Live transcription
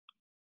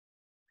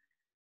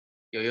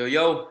Yo, yo,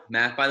 yo,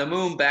 Math by the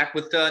Moon back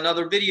with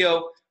another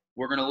video.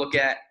 We're going to look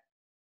at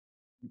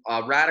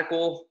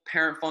radical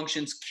parent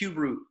function's cube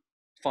root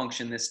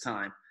function this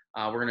time.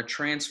 We're going to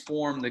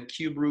transform the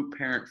cube root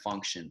parent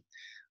function.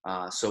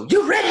 So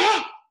you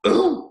ready?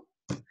 Ooh.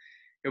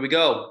 Here we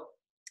go.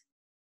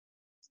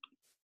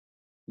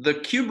 The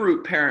cube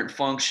root parent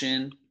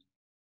function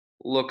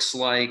looks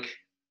like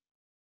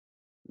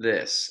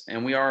this.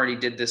 And we already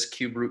did this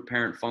cube root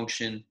parent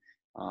function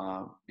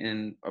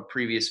in a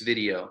previous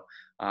video.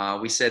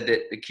 We said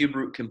that the cube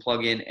root can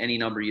plug in any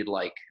number you'd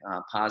like,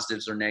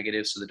 positives or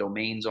negatives, so the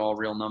domain's all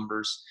real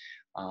numbers.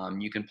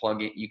 You can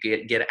plug in, you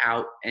get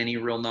out any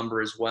real number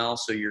as well,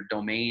 so your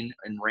domain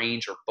and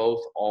range are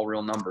both all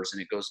real numbers,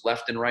 and it goes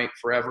left and right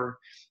forever,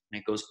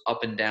 and it goes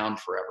up and down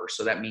forever.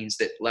 So that means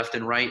that left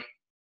and right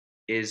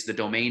is the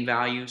domain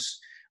values.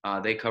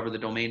 They cover the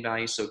domain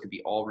values, so it could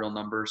be all real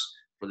numbers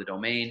for the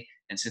domain.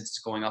 And since it's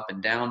going up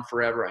and down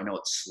forever, I know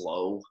it's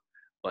slow,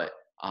 but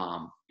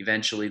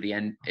eventually the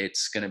end,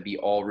 it's going to be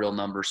all real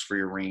numbers for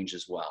your range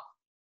as well.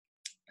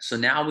 So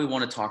now we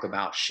want to talk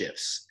about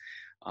shifts.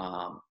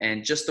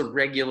 And just the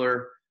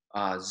regular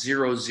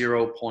 0,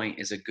 0 point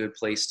is a good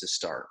place to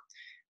start.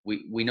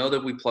 We know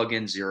that we plug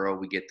in 0,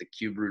 we get the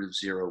cube root of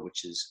 0,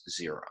 which is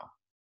 0,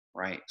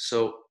 right?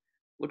 So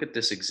look at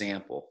this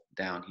example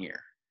down here,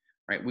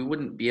 right? We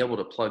wouldn't be able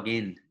to plug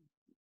in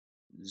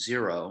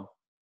 0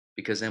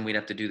 because then we'd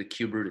have to do the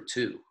cube root of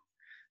 2.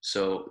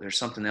 So there's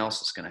something else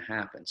that's going to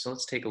happen. So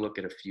let's take a look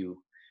at a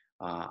few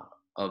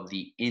of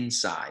the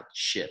inside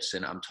shifts.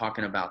 And I'm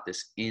talking about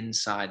this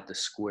inside the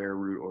square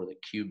root or the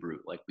cube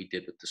root, like we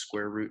did with the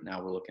square root.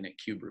 Now we're looking at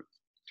cube root.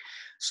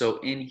 So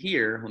in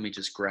here, let me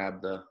just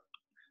grab the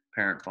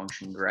parent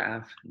function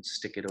graph and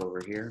stick it over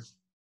here.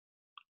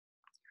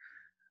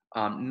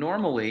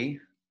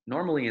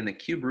 Normally in the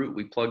cube root,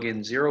 we plug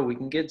in 0, we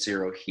can get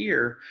 0.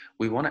 Here,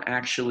 we want to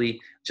actually,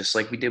 just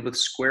like we did with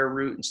square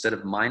root, instead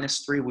of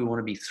 -3, we want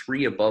to be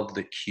 3 above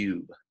the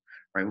cube,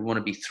 right? We want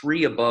to be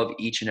 3 above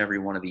each and every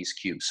one of these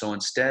cubes. So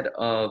instead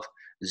of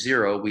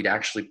 0, we'd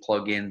actually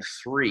plug in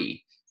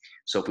 3.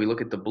 So if we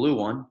look at the blue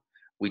one,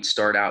 we'd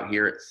start out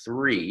here at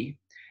 3,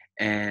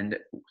 and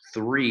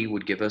 3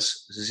 would give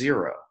us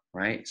 0,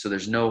 right? So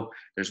there's no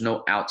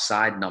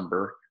outside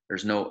number,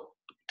 there's no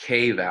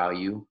k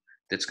value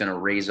that's going to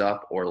raise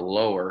up or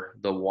lower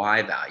the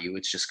y value.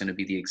 It's just going to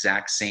be the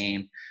exact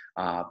same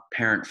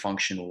parent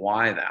function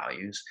y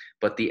values,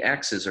 but the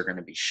x's are going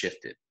to be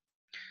shifted.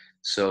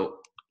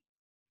 So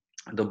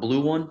the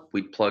blue one,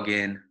 we'd plug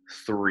in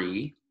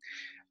 3.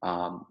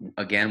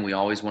 Again, we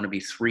always want to be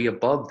 3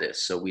 above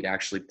this, so we'd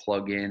actually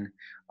plug in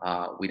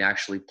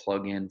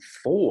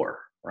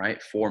 4,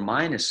 right? 4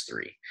 minus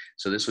 3.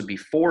 So this would be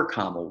 4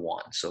 comma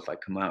 1. So if I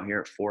come out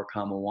here at 4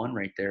 comma 1,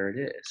 right there it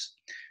is,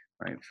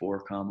 right? 4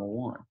 comma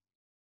 1.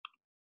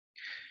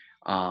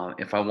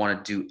 If I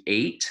want to do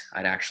 8,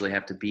 I'd actually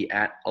have to be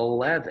at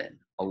 11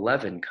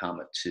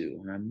 comma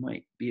 2. And I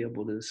might be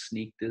able to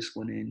sneak this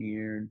one in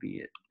here and be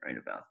it right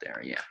about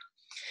there. Yeah.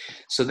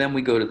 So then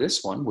we go to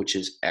this one, which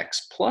is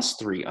x plus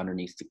 3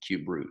 underneath the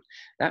cube root.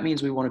 That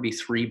means we want to be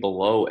 3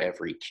 below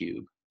every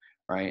cube,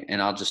 right?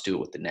 And I'll just do it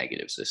with the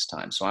negatives this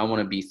time. So I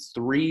want to be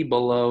 3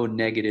 below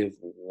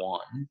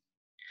 -1.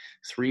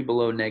 3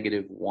 below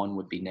 -1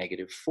 would be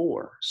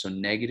 -4. So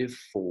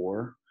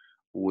 -4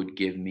 would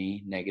give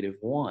me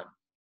 -1.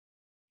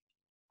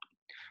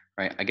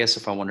 Right? I guess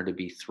if I wanted to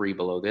be 3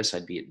 below this,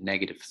 I'd be at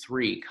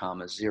 -3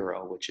 comma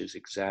 0, which is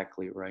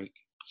exactly right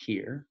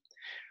here,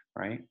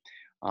 right?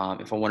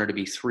 If I wanted to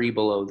be 3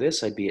 below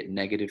this, I'd be at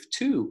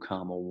 -2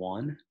 comma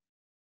 1,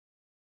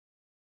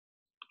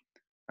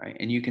 right?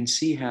 And you can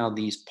see how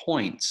these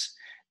points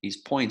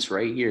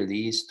right here,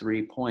 these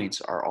 3 points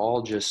are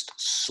all just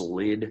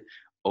slid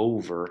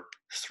over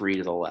 3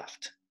 to the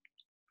left,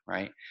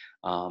 right?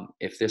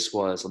 If this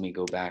was, let me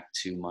go back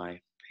to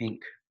my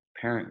pink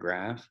parent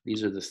graph.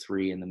 These are the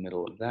 3 in the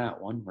middle of that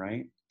one,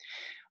 right?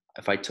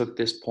 If I took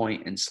this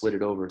point and slid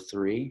it over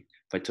 3,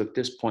 if I took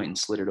this point and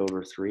slid it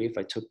over 3, if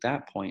I took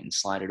that point and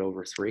slide it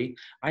over 3,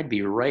 I'd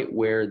be right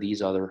where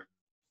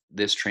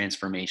this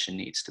transformation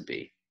needs to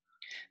be.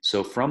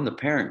 So from the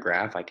parent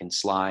graph, I can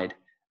slide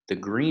the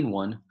green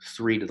one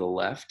 3 to the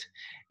left,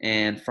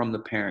 and from the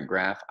parent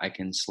graph, I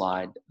can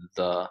slide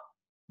the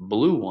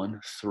blue one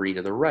 3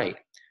 to the right,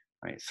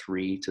 right?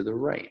 3 to the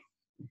right.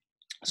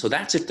 So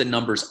that's if the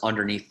number's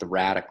underneath the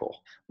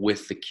radical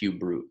with the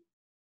cube root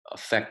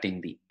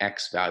affecting the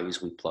x values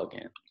we plug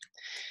in.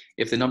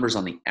 If the number's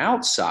on the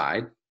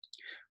outside,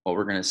 what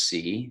we're going to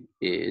see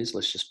is,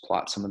 let's just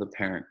plot some of the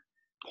parent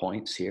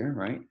points here,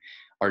 right?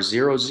 Our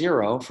 0,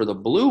 0 for the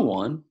blue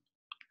one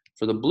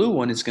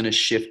is going to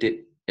shift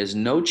it as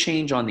no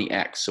change on the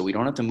x. So we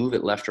don't have to move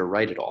it left or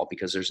right at all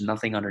because there's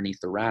nothing underneath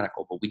the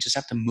radical, but we just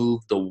have to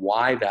move the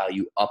y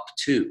value up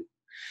 2.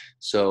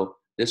 So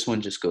this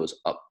one just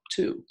goes up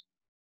 2.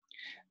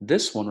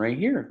 This one right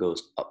here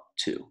goes up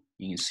 2.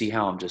 You can see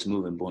how I'm just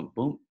moving, boom,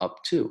 boom,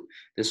 up 2.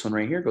 This one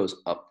right here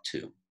goes up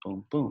 2,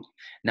 boom, boom.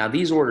 Now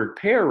these ordered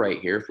pair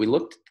right here, if we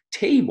looked at the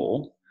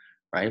table,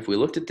 right? If we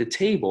looked at the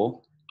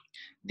table,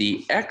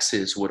 the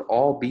x's would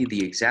all be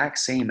the exact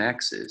same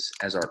x's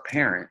as our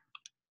parent,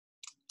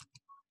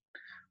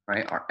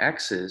 right? Our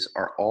x's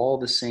are all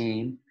the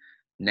same.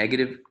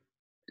 Negative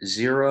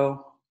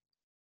 0,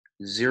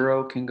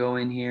 0 can go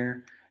in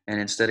here. And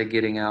instead of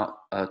getting out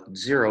a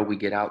 0, we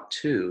get out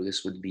 2.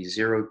 This would be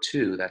 0,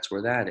 2. That's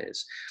where that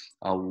is.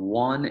 A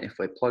 1, if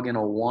I plug in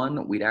a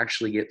 1, we'd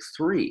actually get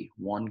 3.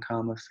 1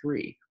 comma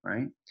 3,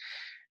 right?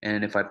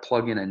 And if I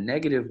plug in a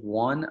negative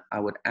 1, I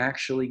would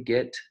actually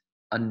get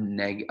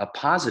a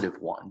positive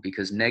 1,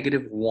 because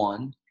negative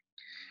 1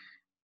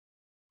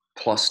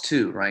 plus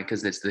 2, right?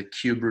 Because it's the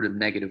cube root of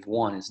negative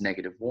 1 is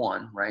negative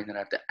 1, right? And then I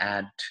have to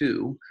add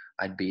 2.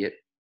 I'd be at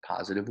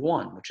positive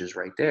 1, which is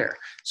right there.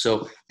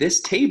 So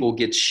this table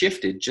gets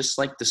shifted just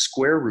like the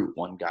square root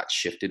one got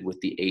shifted with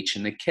the h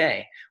and the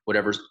k.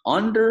 Whatever's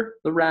under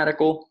the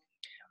radical,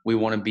 we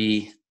want to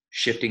be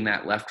shifting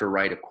that left or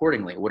right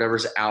accordingly.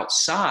 Whatever's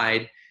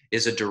outside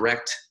is a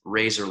direct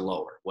raise or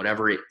lower.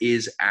 Whatever it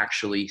is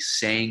actually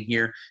saying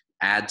here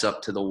adds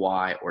up to the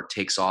y or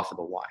takes off of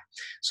the y.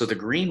 So the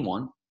green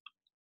one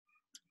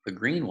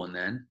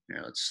then,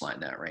 here, let's slide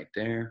that right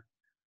there.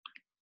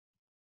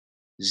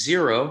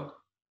 0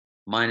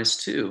 minus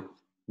 2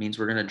 means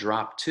we're going to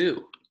drop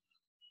 2.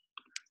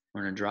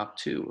 We're going to drop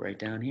 2 right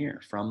down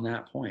here from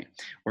that point.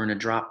 We're going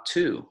to drop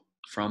 2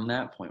 from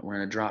that point. We're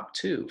going to drop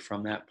 2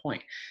 from that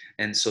point.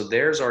 And so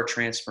there's our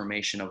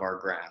transformation of our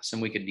graphs.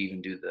 And we could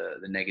even do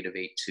the negative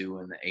 8, 2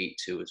 and the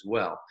 8, 2 as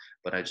well.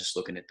 But I'm just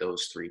looking at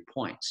those 3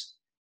 points.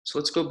 So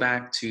let's go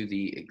back to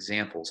the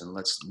examples and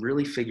let's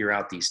really figure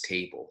out these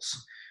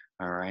tables.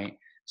 All right.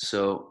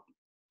 So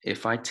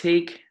if I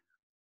take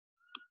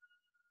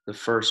the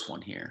first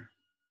one here,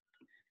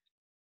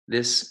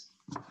 this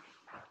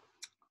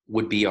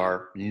would be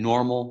our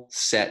normal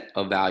set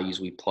of values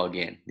we plug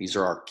in. These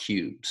are our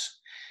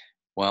cubes.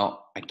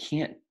 Well, I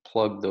can't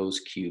plug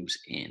those cubes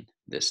in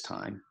this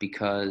time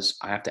because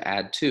I have to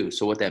add 2.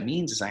 So what that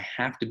means is I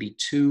have to be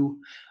 2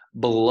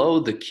 below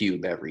the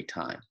cube every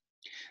time.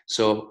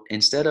 So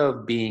instead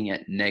of being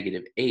at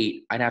negative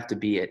 8, I'd have to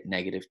be at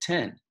negative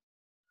 10.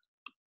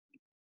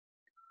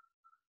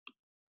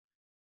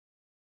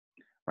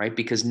 Right?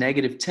 Because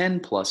negative 10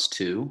 plus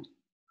 2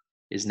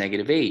 is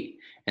negative 8.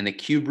 And the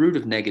cube root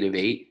of negative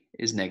 8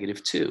 is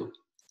negative 2.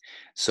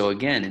 So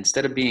again,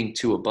 instead of being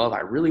 2 above, I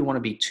really want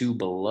to be 2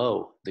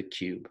 below the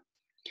cube.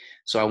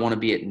 So I want to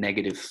be at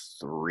negative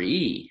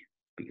 3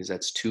 because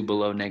that's 2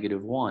 below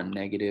negative 1,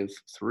 negative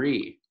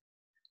 3.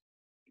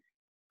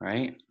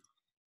 Right?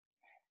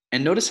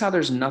 And notice how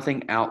there's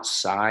nothing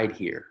outside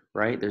here,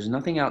 right? There's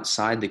nothing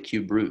outside the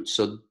cube root.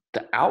 So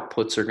the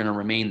outputs are going to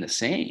remain the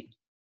same.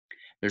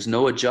 There's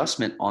no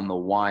adjustment on the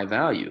y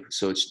value.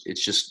 So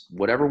it's just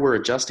whatever we're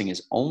adjusting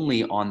is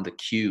only on the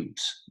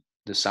cubes,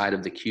 the side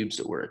of the cubes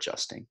that we're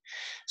adjusting.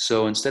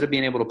 So instead of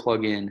being able to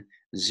plug in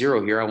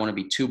 0 here, I want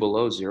to be 2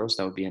 below 0,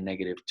 so that would be a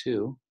negative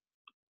 2.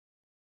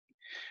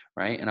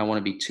 Right? And I want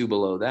to be 2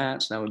 below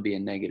that, so that would be a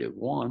negative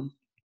 1.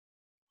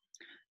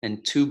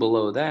 And 2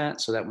 below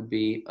that, so that would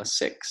be a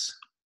 6.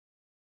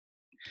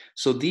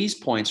 So these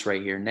points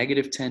right here,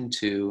 negative 10,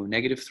 2,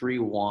 negative 3,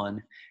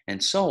 1,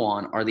 and so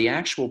on, are the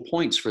actual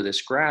points for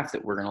this graph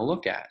that we're going to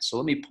look at. So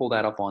let me pull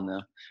that up on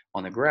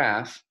the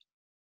graph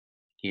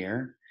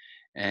here.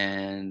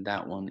 And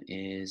that one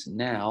is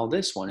now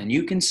this one. And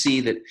you can see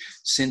that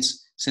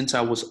since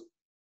I was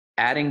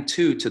adding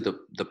 2 to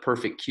the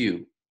perfect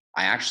cube,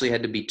 I actually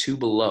had to be 2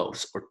 below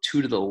or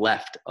 2 to the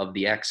left of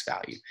the x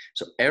value.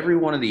 So every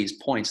one of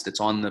these points that's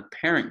on the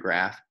parent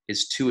graph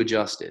is 2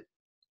 adjusted.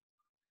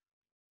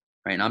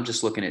 Right, and I'm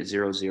just looking at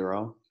 0,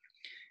 0,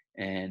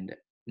 and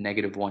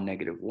negative 1,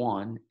 negative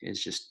 1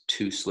 is just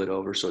 2 slid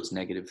over, so it's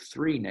negative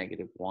 3,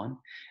 negative 1,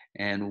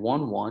 and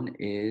 1, 1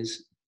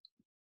 is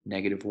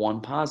negative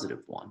 1, positive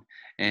 1.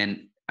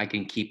 And I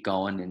can keep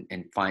going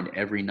and find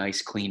every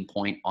nice clean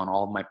point on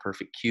all of my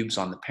perfect cubes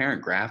on the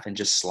parent graph and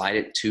just slide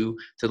it 2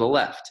 to the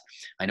left.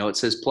 I know it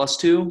says plus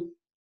 2.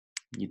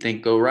 You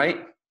think go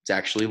right? It's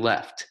actually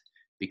left,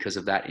 because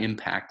of that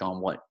impact on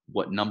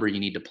what number you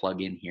need to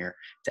plug in here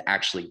to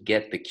actually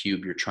get the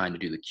cube you're trying to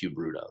do the cube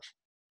root of.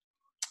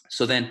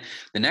 So then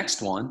the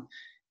next one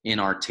in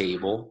our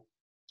table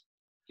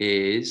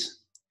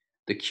is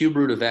the cube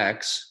root of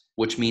x,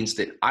 which means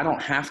that I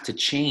don't have to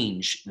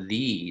change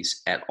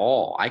these at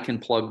all. I can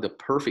plug the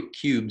perfect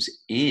cubes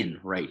in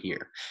right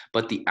here,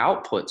 but the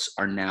outputs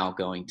are now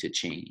going to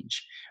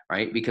change,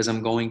 right? Because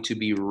I'm going to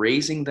be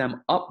raising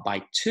them up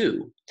by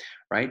 2,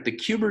 right? The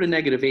cube root of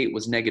negative 8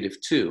 was negative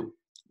 2.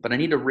 But I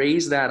need to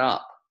raise that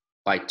up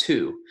by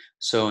 2.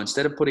 So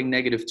instead of putting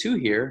negative 2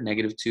 here,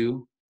 negative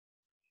 2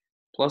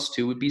 plus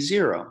 2 would be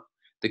 0.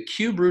 The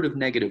cube root of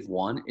negative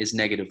 1 is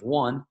negative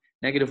 1.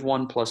 Negative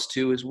 1 plus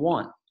 2 is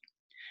 1.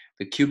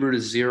 The cube root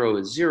of 0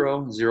 is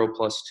 0. 0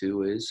 plus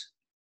 2 is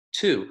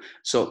 2.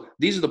 So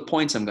these are the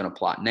points I'm going to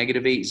plot.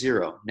 Negative 8,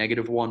 0.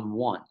 Negative 1,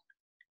 1.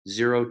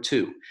 0,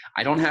 2.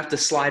 I don't have to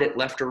slide it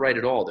left or right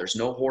at all. There's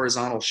no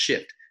horizontal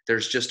shift.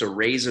 There's just a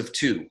raise of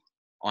 2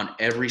 on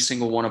every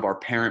single one of our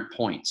parent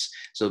points.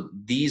 So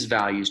these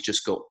values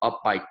just go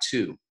up by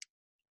 2.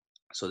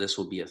 So this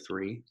will be a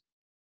 3.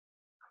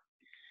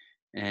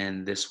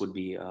 and this would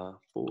be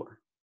 4.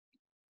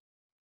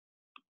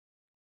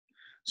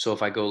 So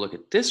if I go look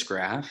at this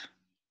graph,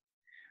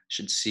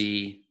 should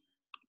see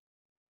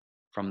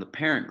from the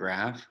parent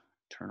graph,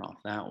 turn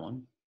off that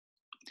one,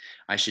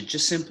 I should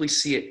just simply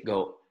see it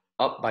go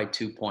up by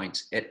 2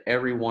 points at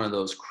every one of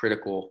those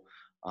critical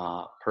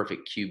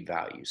perfect cube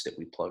values that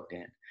we plugged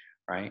in,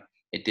 right?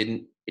 It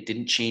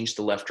didn't change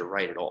the left or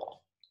right at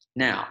all.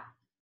 Now,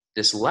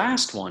 this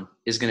last one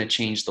is going to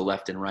change the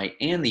left and right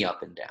and the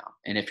up and down.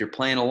 And if you're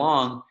playing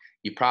along,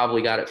 you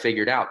probably got it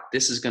figured out.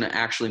 This is going to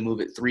actually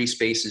move it 3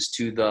 spaces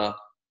to the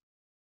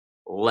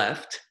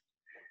left,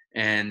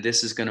 and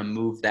this is going to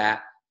move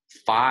that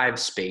 5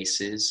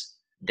 spaces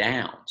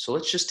down. So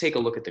let's just take a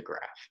look at the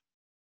graph.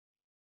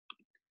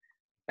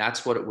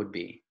 That's what it would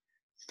be.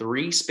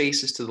 3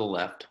 spaces to the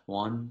left,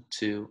 1,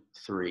 2,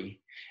 3,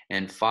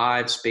 and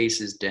 5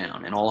 spaces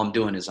down. And all I'm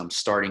doing is I'm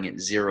starting at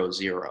 0,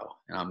 0,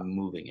 and I'm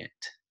moving it,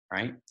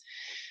 right?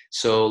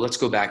 So let's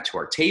go back to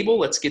our table.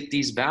 Let's get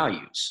these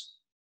values,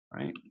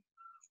 right?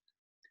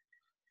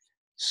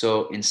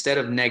 So instead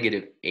of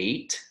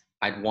 -8,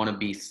 I'd want to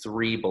be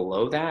 3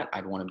 below that.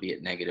 I'd want to be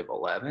at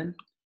 -11.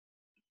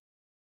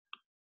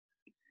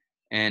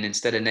 And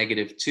instead of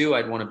 -2,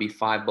 I'd want to be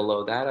 5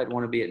 below that. I'd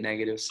want to be at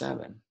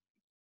 -7.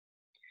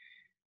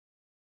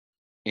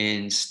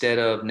 Instead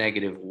of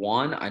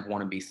 -1, I'd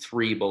want to be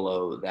 3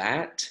 below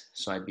that.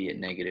 So I'd be at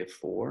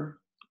 -4.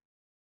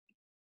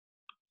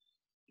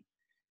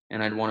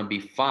 And I'd want to be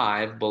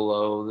 5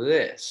 below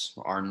this,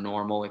 our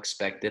normal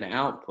expected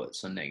output,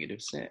 so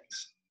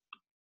 -6.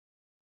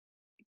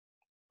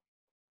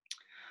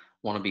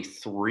 Want to be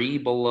 3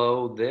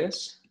 below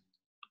this.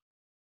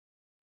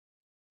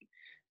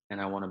 And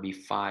I want to be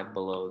 5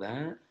 below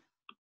that.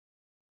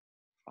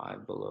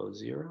 5 below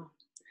 0.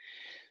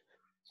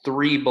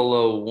 3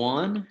 below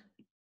 1.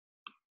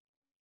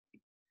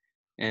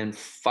 And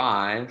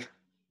 5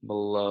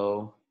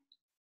 below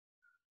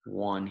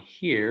 1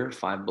 here.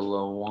 5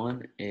 below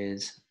 1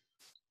 is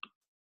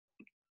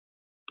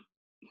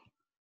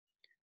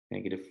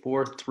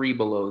 -4. 3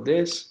 below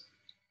this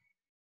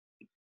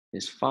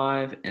is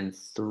 5. And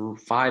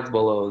 5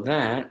 below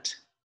that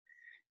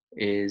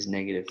is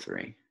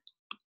 -3.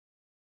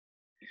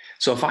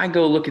 So if I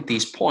go look at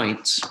these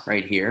points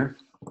right here,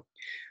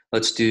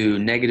 let's do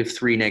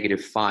 -3,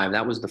 -5.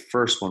 That was the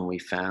first one we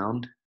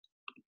found,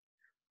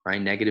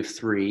 right?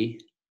 -3,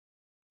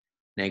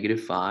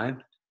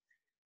 -5.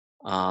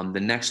 The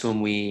next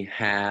one we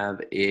have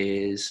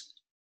is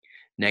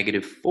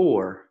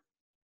 -4,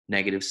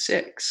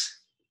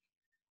 -6,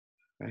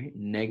 right?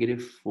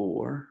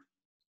 -4,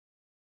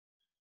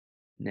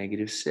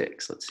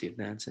 -6. Let's see if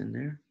that's in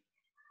there.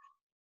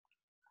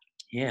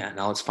 Yeah,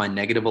 now let's find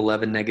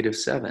 -11,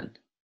 -7.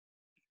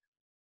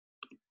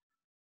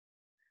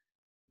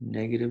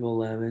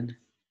 -11,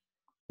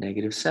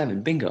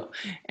 -7. Bingo.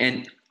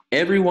 And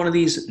every one of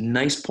these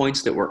nice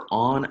points that were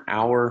on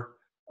our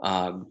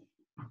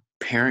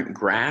parent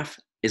graph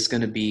is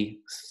going to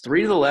be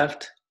 3 to the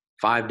left,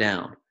 5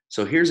 down.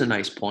 So here's a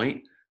nice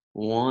point.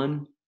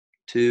 1,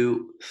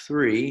 2,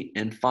 3,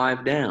 and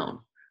 5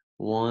 down.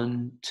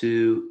 1,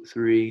 2,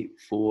 3,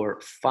 4,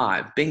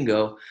 5.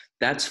 Bingo.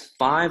 That's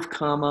 5,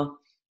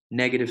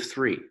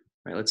 -3.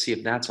 Right? Let's see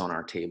if that's on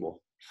our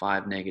table.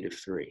 5,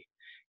 -3.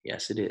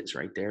 Yes, it is.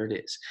 Right there it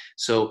is.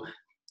 So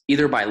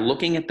either by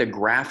looking at the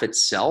graph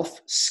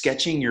itself,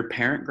 sketching your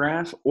parent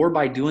graph, or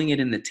by doing it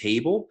in the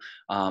table,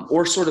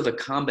 or sort of a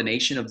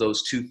combination of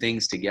those two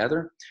things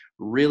together,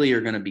 really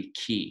are going to be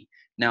key.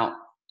 Now,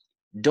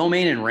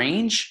 domain and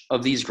range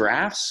of these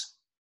graphs.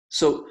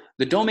 So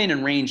the domain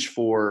and range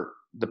for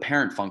the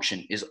parent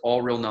function is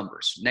all real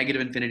numbers.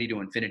 -infinity to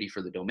infinity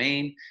for the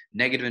domain,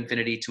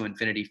 -infinity to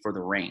infinity for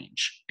the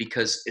range.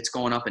 Because it's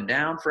going up and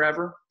down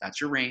forever, that's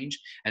your range,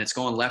 and it's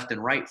going left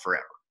and right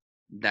forever,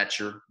 that's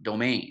your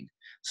domain.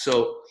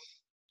 So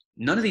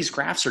none of these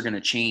graphs are going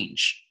to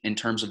change in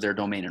terms of their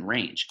domain and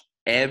range.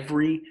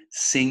 Every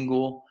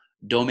single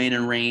domain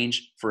and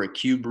range for a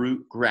cube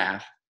root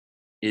graph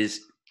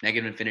is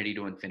 -infinity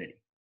to infinity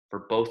for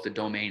both the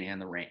domain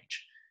and the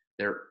range.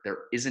 There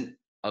isn't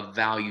a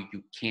value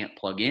you can't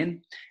plug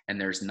in, and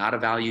there's not a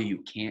value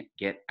you can't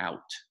get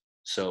out.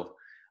 So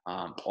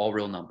all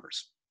real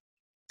numbers.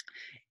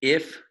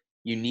 If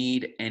you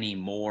need any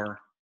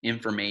more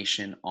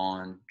information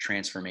on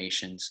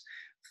transformations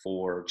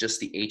for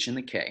just the H and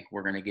the K,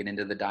 we're going to get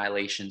into the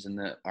dilations and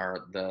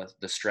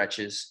the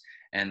stretches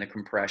and the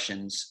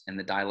compressions and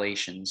the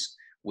dilations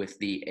with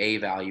the A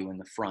value in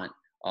the front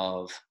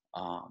of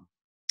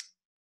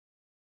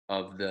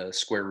the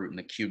square root and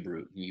the cube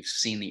root. You've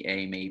seen the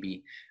A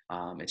maybe.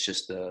 It's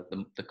just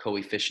the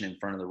coefficient in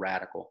front of the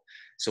radical.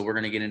 So we're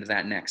going to get into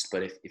that next.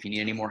 But if you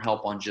need any more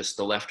help on just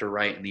the left or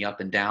right and the up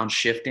and down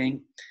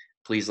shifting,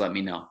 please let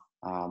me know.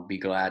 I'll be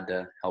glad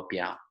to help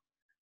you out.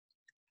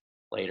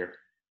 Later.